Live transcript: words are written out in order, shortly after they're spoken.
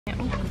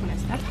Oh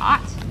goodness, that's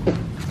hot. You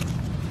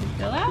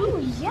feel that? Ooh,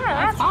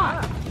 yeah, that's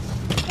hot.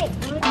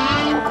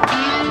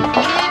 Okay.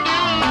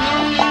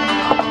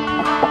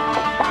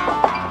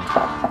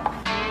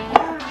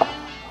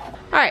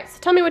 All right, so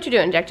tell me what you're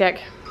doing, Jack Jack.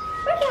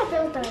 We're gonna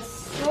build a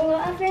solar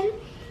oven.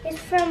 It's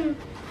from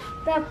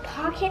the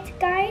Pocket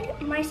Guide,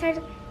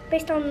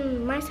 based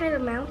on My Side of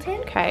the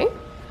Mountain. Okay.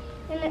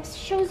 And it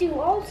shows you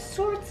all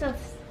sorts of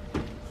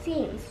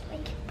themes,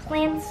 like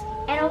plants,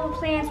 edible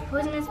plants,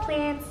 poisonous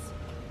plants,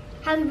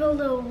 how to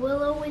build a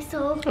willow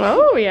whistle.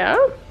 Oh, yeah.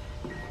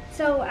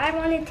 So I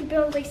wanted to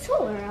build a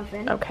solar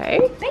oven. Okay.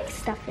 Bake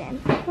stuff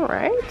in. All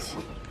right.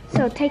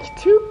 So take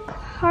 2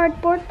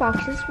 cardboard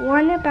boxes,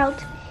 one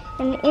about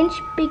an inch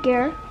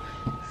bigger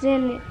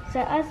than the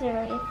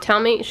other.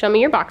 Show me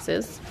your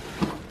boxes.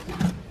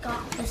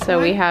 So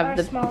we have our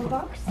the small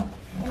box.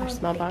 Our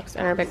small box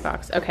and our big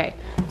box. Okay,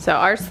 so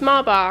our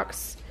small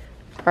box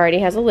already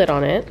has a lid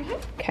on it.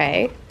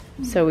 Okay,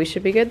 so we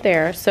should be good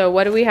there. So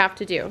what do we have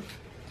to do?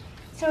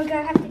 So we're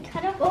gonna have to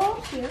cut a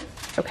hole here.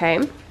 Okay,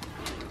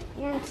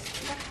 And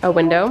a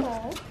window.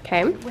 hole.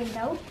 Okay,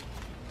 Window.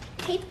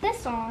 Tape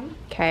this on.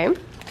 okay.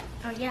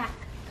 Oh yeah,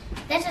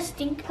 there's a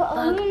stink Put bug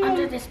aluminum-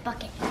 under this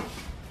bucket.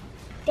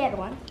 Dead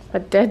one. A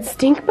dead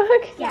stink bug?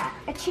 Yeah,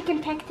 a chicken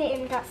pecked it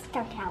and got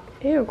stuck out.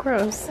 Ew,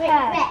 gross. Get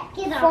off.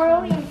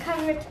 Foil and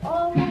cover it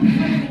all over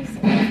these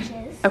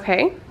edges.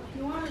 Okay,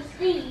 You want to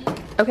see?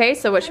 okay,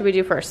 so what should we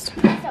do first?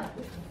 So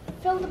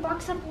fill the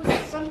box up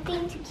with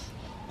something to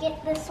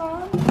get this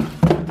on.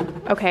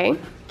 Okay,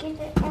 Get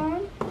it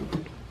on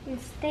and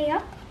stay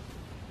up.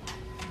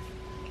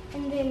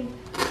 And then,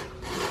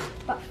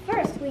 but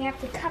first we have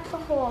to cut the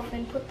hole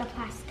and put the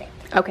plastic.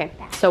 okay,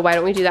 so why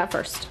don't we do that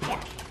first? Yeah.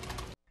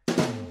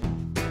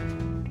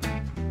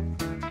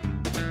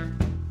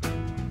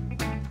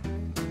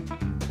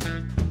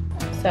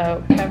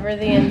 So cover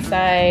the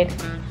inside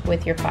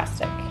with your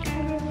plastic.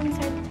 Cover it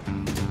inside.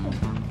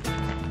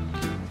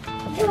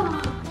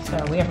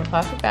 So we have a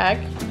plastic bag.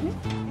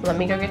 Let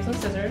me go get some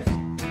scissors.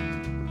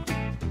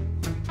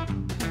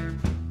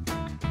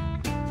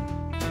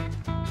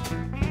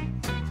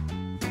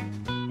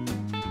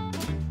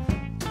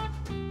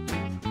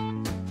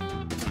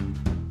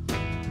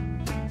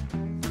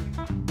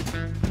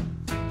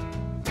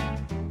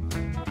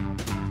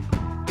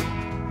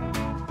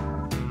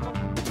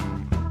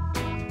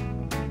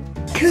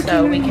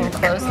 So we can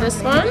close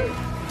this one.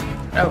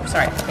 Oh,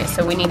 sorry. Okay,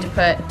 so we need to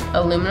put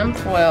aluminum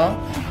foil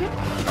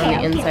on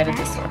the inside of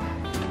this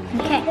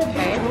one. Okay.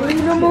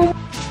 Okay.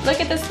 Look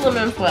at this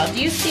aluminum foil.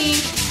 Do you see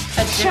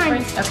a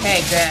difference?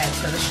 Okay, good.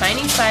 So the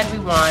shiny side we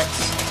want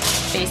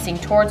facing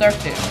towards our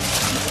food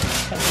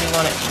because we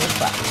want it to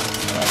reflect.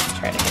 So let's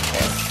try to get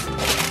this here.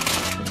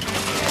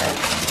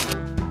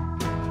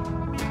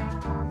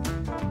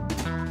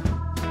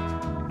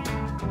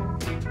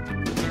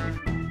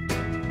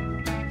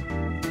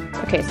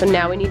 Okay, so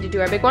now we need to do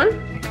our big one?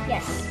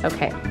 Yes.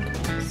 Okay,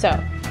 so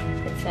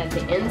it said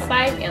the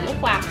inside and the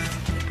flaps,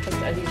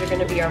 because these are going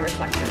to be our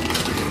reflectors.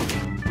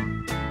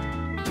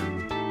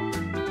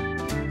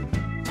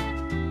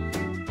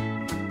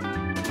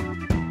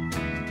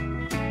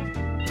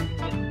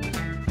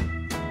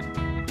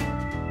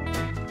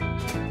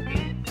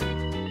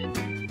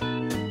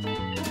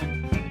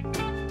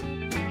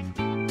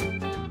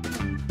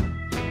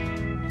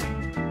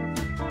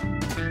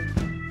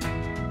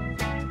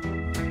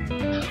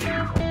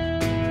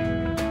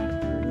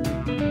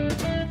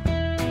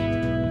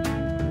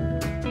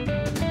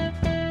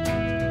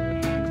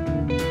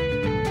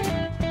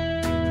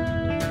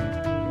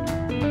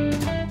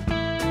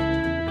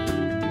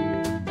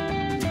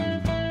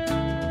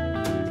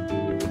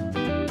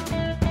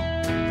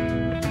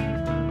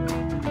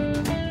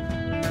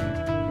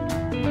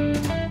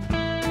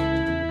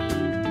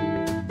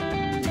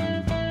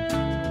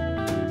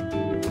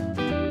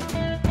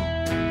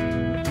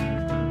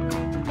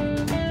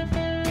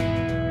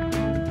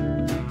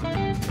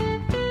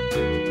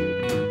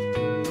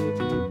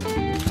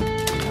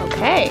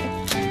 Okay,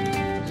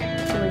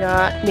 so we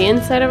got the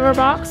inside of our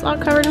box all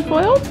covered in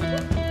foil.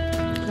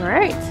 All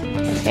right,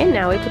 okay,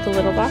 now we put the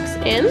little box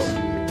in,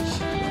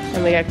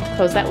 and we got to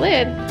close that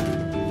lid.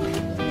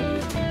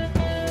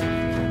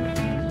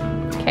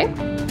 Okay,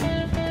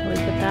 so we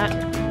put that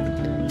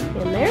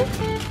in there.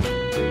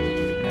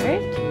 All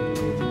right,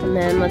 and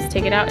then let's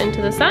take it out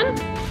into the sun.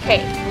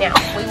 Okay, now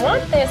we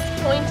want this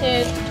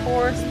pointed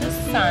towards the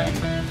sun,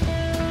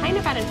 kind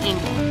of at an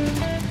angle.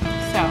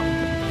 So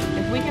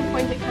if we can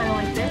point it kind of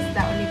like this,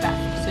 that would be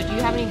best. So do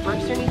you have any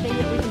bricks or anything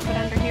that we can put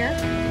under here?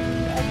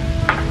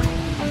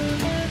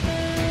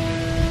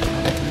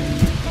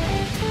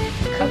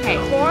 Okay,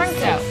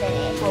 so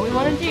what we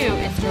want to do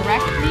is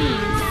direct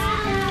these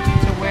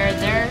to where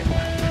they're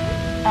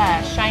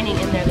shining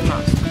in there the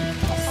most.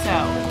 So,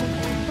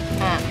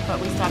 but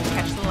we still have to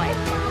catch the light.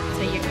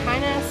 So you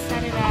kind of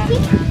set it up.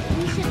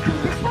 We should do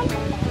this one.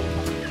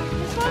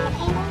 This one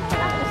angle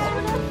up this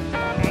one.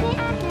 Okay.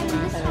 And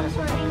this one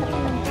sort of angle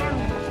down.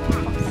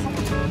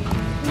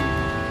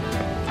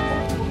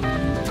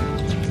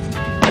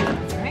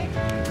 Alright.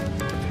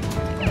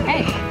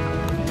 Okay.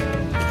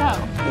 So,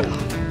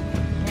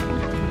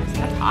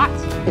 That's hot.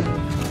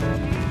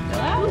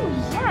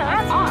 Yeah,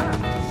 that's hot.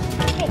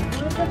 Okay,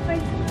 wanna go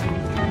find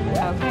some?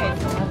 Okay,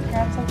 so let's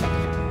grab something.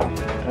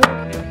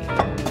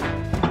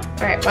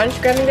 All right, why don't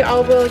you grab me the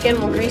olive oil again?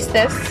 We'll grease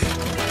this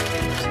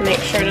to make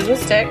sure it doesn't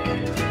stick.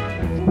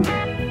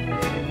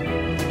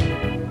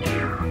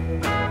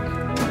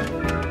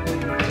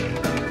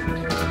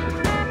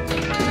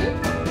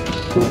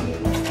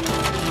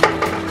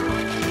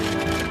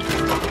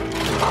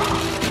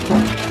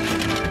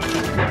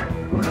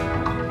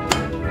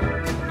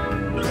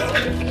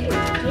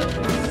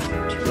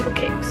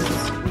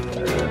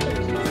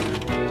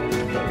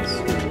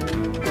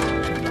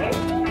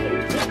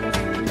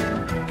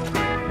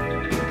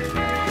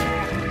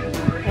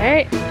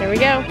 Alright, there we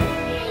go.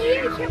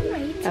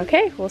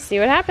 Okay, we'll see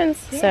what happens.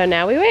 So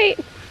now we wait.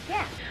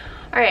 Yeah.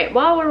 Alright,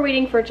 while we're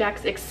waiting for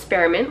Jack's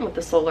experiment with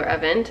the solar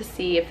oven to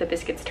see if the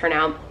biscuits turn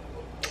out,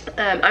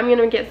 I'm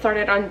gonna get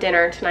started on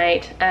dinner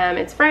tonight.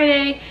 It's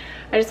Friday.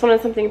 I just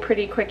wanted something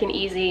pretty quick and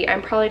easy.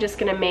 I'm probably just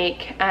gonna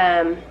make,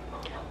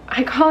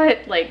 I call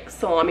it like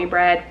salami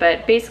bread,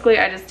 but basically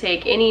I just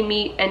take any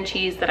meat and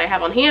cheese that I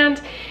have on hand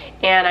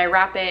and I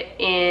wrap it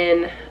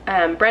in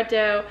bread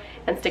dough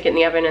and stick it in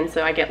the oven, and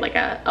so I get like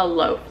a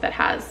loaf that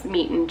has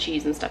meat and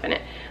cheese and stuff in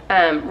it.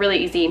 Really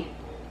easy,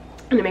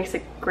 and it makes a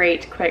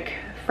great quick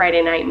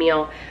Friday night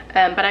meal.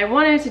 But I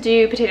wanted to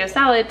do potato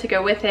salad to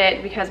go with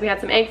it because we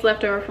had some eggs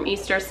left over from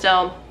Easter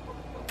still,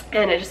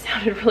 and it just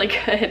sounded really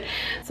good.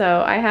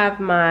 So I have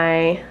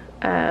my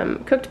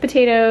cooked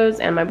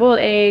potatoes and my boiled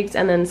eggs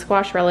and then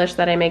squash relish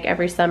that I make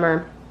every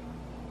summer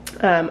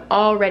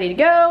all ready to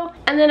go.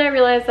 And then I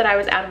realized that I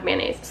was out of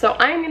mayonnaise. So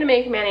I'm gonna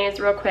make mayonnaise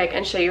real quick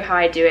and show you how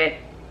I do it.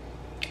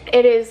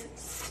 It is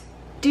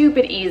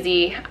stupid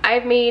easy.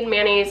 I've made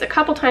mayonnaise a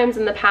couple times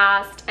in the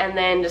past and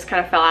then just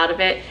kind of fell out of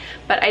it.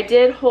 But I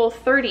did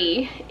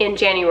Whole30 in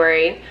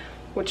January,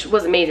 which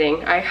was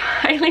amazing. I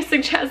highly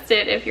suggest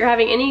it if you're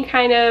having any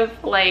kind of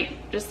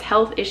like just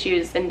health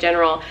issues in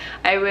general.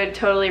 I would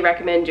totally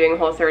recommend doing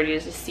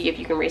Whole30 to see if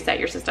you can reset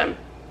your system.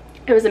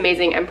 It was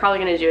amazing. I'm probably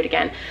gonna do it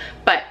again.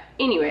 But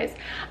anyways,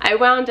 I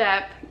wound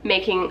up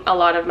making a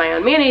lot of my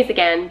own mayonnaise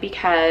again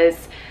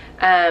because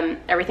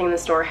everything in the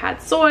store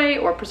had soy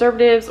or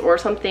preservatives or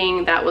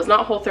something that was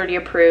not Whole30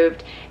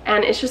 approved,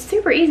 and it's just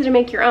super easy to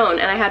make your own,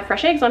 and I had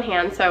fresh eggs on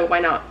hand, so why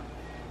not?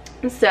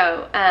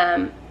 So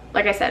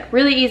like I said,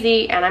 really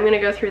easy, and I'm gonna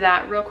go through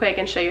that real quick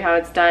and show you how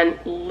it's done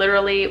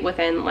literally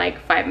within like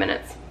 5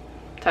 minutes.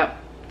 So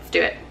let's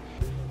do it.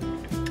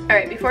 All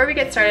right, before we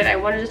get started, I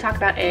wanted to talk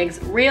about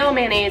eggs. Real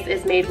mayonnaise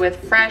is made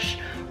with fresh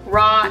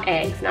raw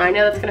eggs. Now I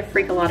know that's gonna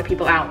freak a lot of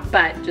people out,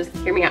 but just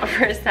hear me out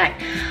for a sec.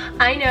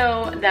 I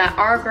know that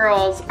our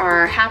girls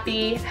are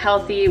happy,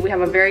 healthy, we have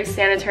a very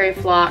sanitary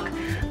flock,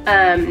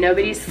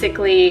 nobody's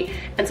sickly,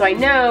 and so I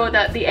know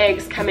that the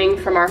eggs coming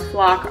from our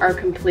flock are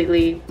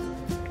completely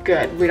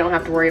good. We don't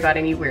have to worry about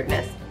any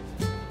weirdness.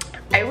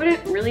 I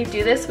wouldn't really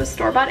do this with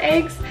store-bought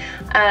eggs,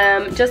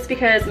 just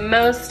because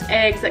most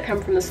eggs that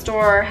come from the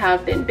store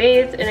have been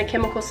bathed in a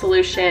chemical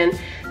solution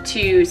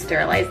to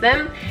sterilize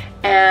them.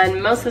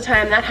 And most of the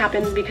time that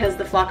happens because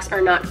the flocks are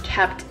not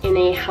kept in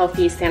a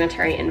healthy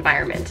sanitary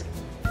environment.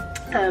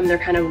 They're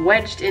kind of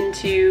wedged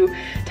into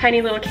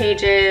tiny little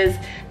cages,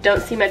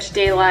 don't see much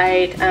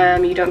daylight,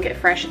 you don't get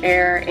fresh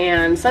air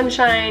and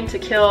sunshine to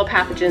kill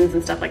pathogens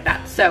and stuff like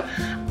that. So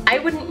I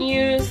wouldn't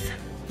use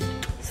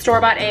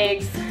store-bought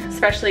eggs,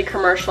 especially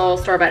commercial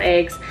store-bought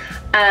eggs.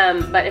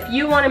 But if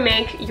you want to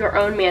make your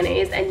own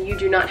mayonnaise and you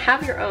do not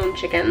have your own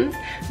chickens,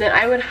 then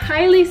I would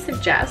highly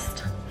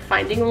suggest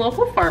finding a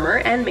local farmer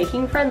and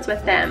making friends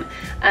with them,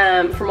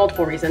 for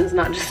multiple reasons,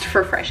 not just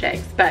for fresh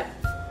eggs, but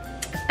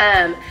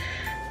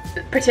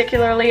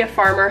particularly a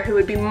farmer who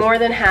would be more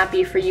than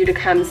happy for you to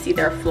come see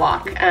their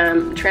flock.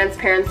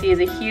 Transparency is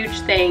a huge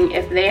thing.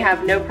 If they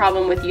have no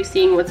problem with you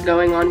seeing what's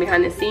going on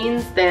behind the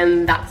scenes,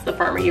 then that's the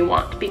farmer you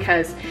want,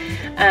 because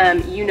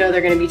you know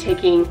they're going to be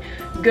taking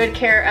good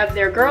care of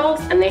their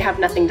girls and they have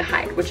nothing to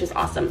hide, which is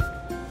awesome.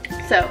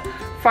 So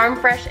farm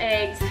fresh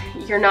eggs,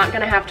 you're not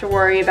going to have to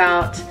worry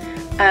about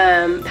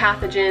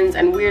pathogens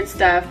and weird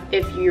stuff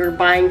if you're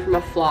buying from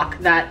a flock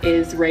that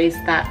is raised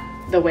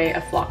the way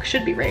a flock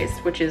should be raised,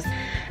 which is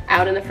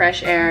out in the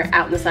fresh air,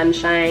 out in the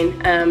sunshine,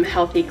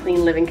 healthy,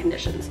 clean living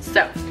conditions.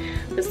 So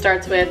this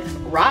starts with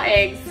raw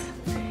eggs,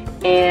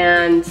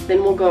 and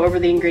then we'll go over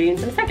the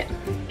ingredients in a second.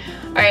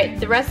 All right,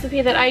 the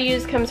recipe that I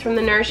use comes from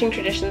the Nourishing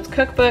Traditions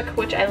cookbook,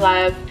 which I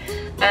love.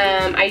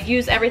 I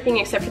use everything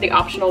except for the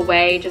optional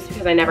whey, just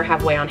because I never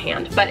have whey on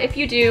hand. But if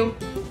you do,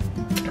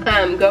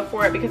 go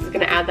for it, because it's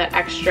gonna add that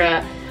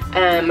extra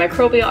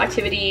microbial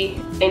activity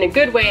in a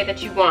good way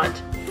that you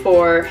want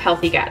for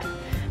healthy gut.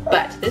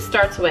 But this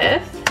starts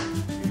with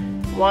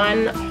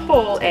 1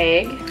 whole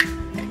egg,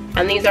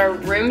 and these are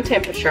room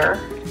temperature.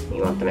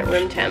 You want them at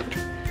room temp.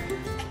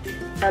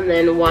 And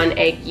then 1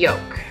 egg yolk.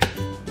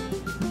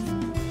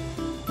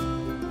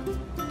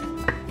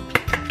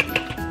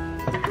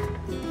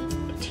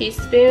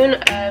 Teaspoon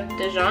of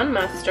Dijon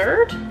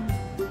mustard.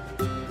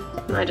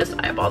 And I just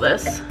eyeball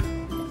this.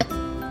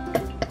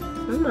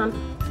 Come on.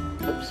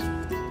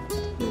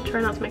 Oops.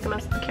 Try not to make a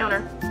mess of the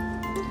counter.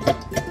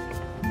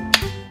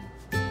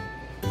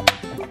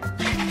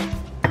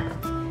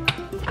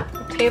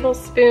 A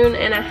tablespoon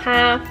and a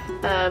half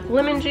of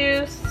lemon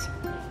juice.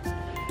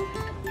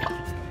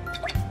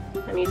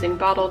 I'm using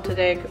bottled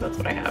today because that's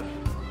what I have.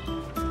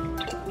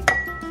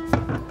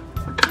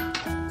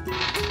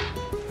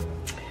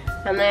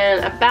 And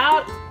then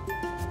about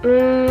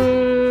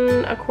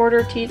a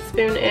quarter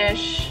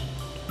teaspoon-ish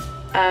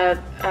of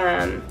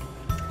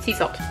sea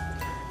salt,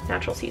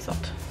 natural sea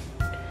salt.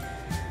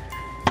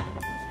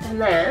 And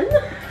then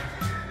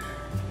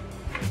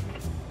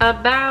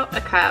about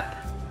a cup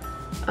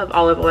of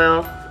olive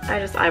oil. I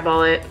just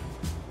eyeball it,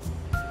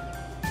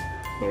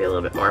 maybe a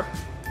little bit more.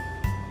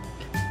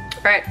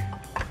 All right,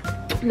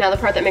 now the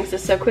part that makes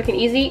this so quick and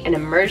easy, an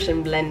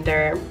immersion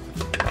blender.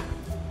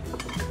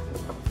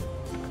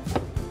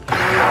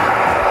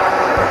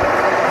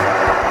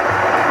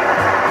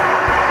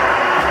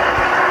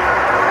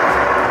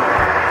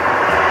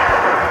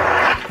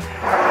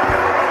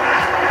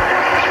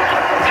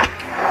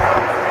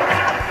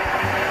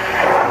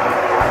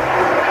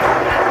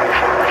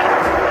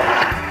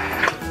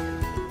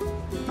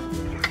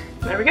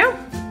 There we go.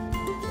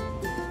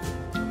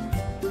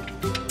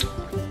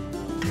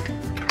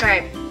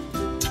 Alright,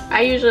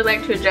 I usually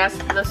like to adjust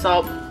the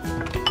salt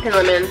and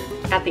lemon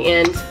at the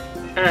end.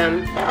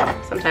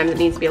 Sometimes it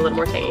needs to be a little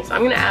more tangy. So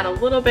I'm gonna add a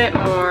little bit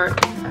more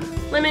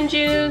lemon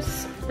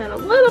juice and a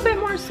little bit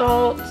more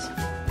salt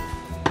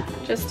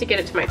just to get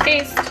it to my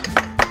taste.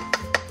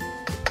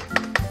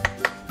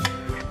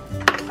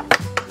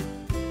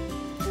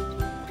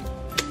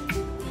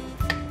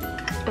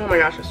 Oh my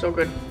gosh, it's so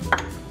good.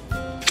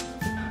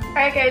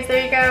 Alright guys,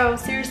 there you go.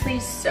 Seriously,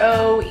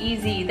 so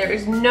easy. There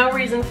is no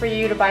reason for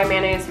you to buy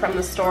mayonnaise from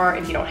the store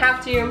if you don't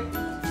have to.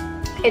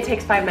 It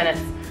takes 5 minutes.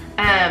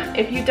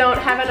 If you don't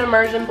have an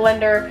immersion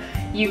blender,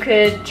 you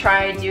could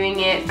try doing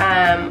it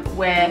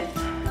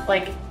with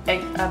like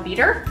a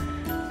beater.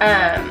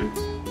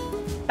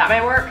 That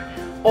might work.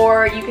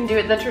 Or you can do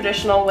it the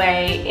traditional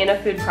way in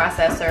a food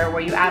processor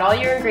where you add all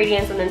your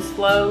ingredients and then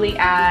slowly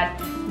add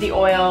the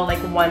oil like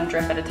one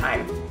drip at a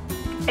time.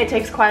 It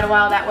takes quite a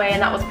while that way,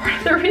 and that was part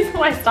of the reason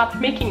why I stopped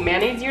making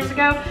mayonnaise years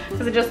ago,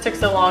 because it just took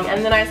so long.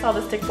 And then I saw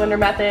the stick blender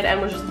method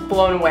and was just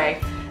blown away.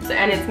 So,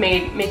 and it's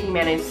made making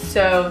mayonnaise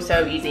so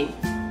easy.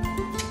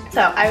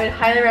 So I would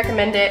highly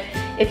recommend it.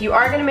 If you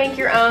are going to make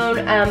your own,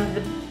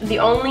 the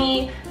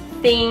only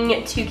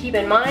thing to keep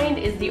in mind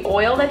is the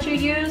oil that you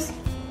use,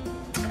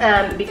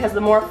 because the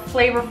more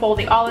flavorful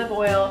the olive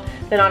oil,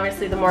 then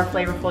obviously the more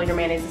flavorful your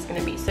mayonnaise is going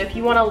to be. So if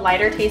you want a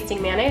lighter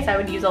tasting mayonnaise, I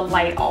would use a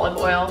light olive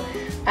oil.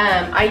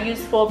 I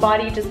use full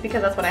body just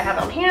because that's what I have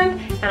on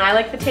hand, and I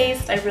like the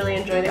taste. I really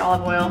enjoy the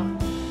olive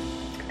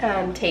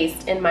oil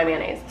taste in my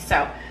mayonnaise.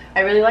 So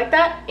I really like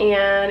that,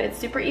 and it's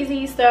super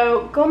easy.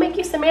 So go make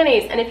you some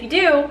mayonnaise, and if you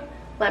do,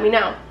 let me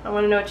know. I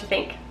want to know what you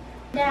think.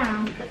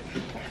 Down.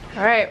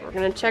 All right, we're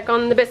gonna check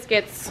on the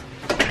biscuits.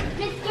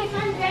 Biscuits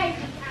under.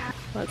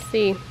 Let's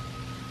see.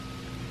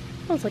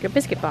 Oh, it's like a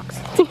biscuit box.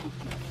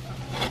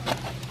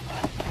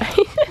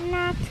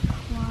 Not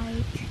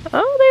quite.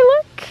 Oh, they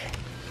look.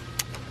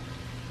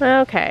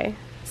 Okay,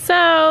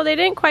 so they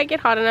didn't quite get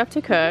hot enough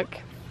to cook,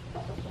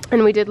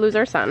 and we did lose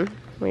our sun.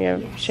 We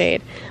have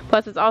shade.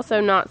 Plus, it's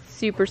also not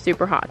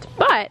super hot.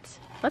 But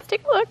let's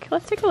take a look.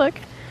 Let's take a look.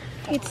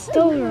 It's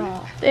still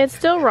raw. It's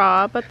still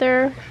raw, but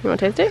they're. You want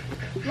to taste it?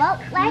 Well,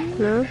 let's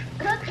No.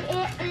 cook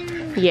it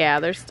in. Yeah,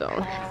 they're still.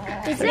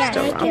 Is They're there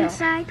still egg raw.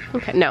 inside?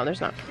 Okay, no,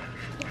 there's not.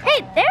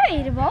 Hey, they're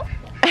eatable.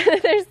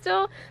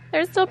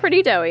 they're still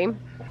pretty doughy.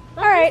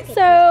 All right,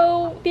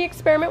 so the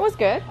experiment was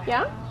good.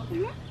 Yeah.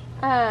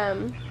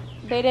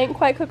 They didn't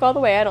quite cook all the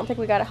way. I don't think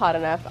we got it hot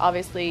enough.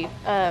 Obviously,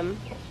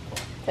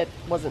 it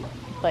wasn't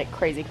like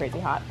crazy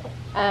hot.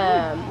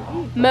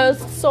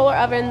 Most solar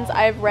ovens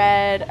I've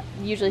read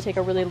usually take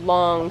a really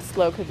long,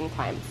 slow cooking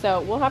time.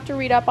 So we'll have to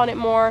read up on it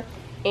more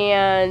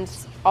and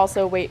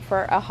also wait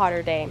for a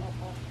hotter day.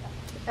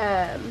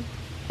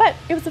 But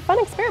it was a fun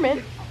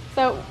experiment.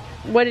 So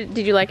what did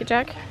you like it,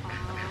 Jack?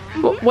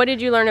 What did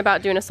you learn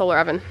about doing a solar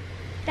oven?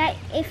 That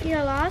if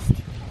you're lost,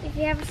 if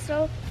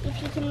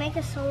you can make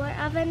a solar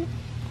oven,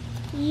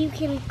 you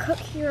can cook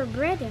your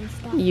bread and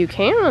stuff. You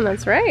can,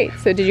 that's right.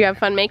 So did you have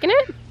fun making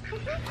it?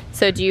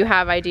 So do you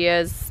have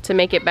ideas to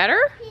make it better?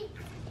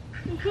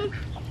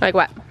 Like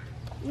what?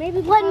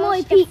 Maybe One more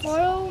the piece.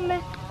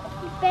 foil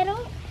better.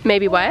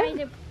 Maybe Or what?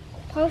 maybe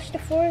post the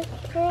foil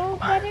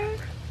better.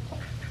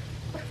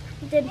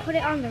 Then put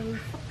it on the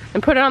roof.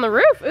 And put it on the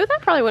roof? Ooh,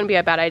 that probably wouldn't be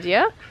a bad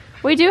idea.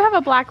 We do have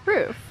a black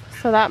roof,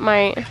 so that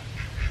might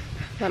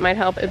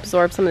help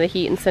absorb some of the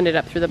heat and send it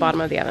up through the bottom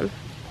of the oven.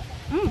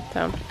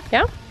 So,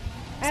 yeah?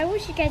 I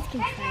wish you guys can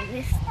try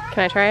this.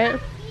 Can I try it?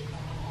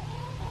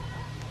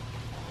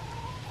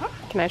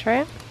 Can I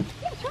try it?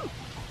 Yeah, sure.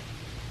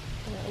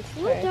 Let's A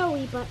little try.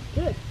 doughy, but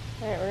good.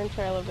 Alright, we're gonna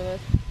try a little bit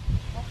of this.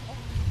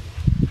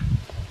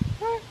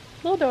 Alright,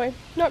 a little doughy.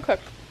 Not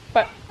cooked,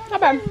 but not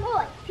bad. One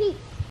more piece.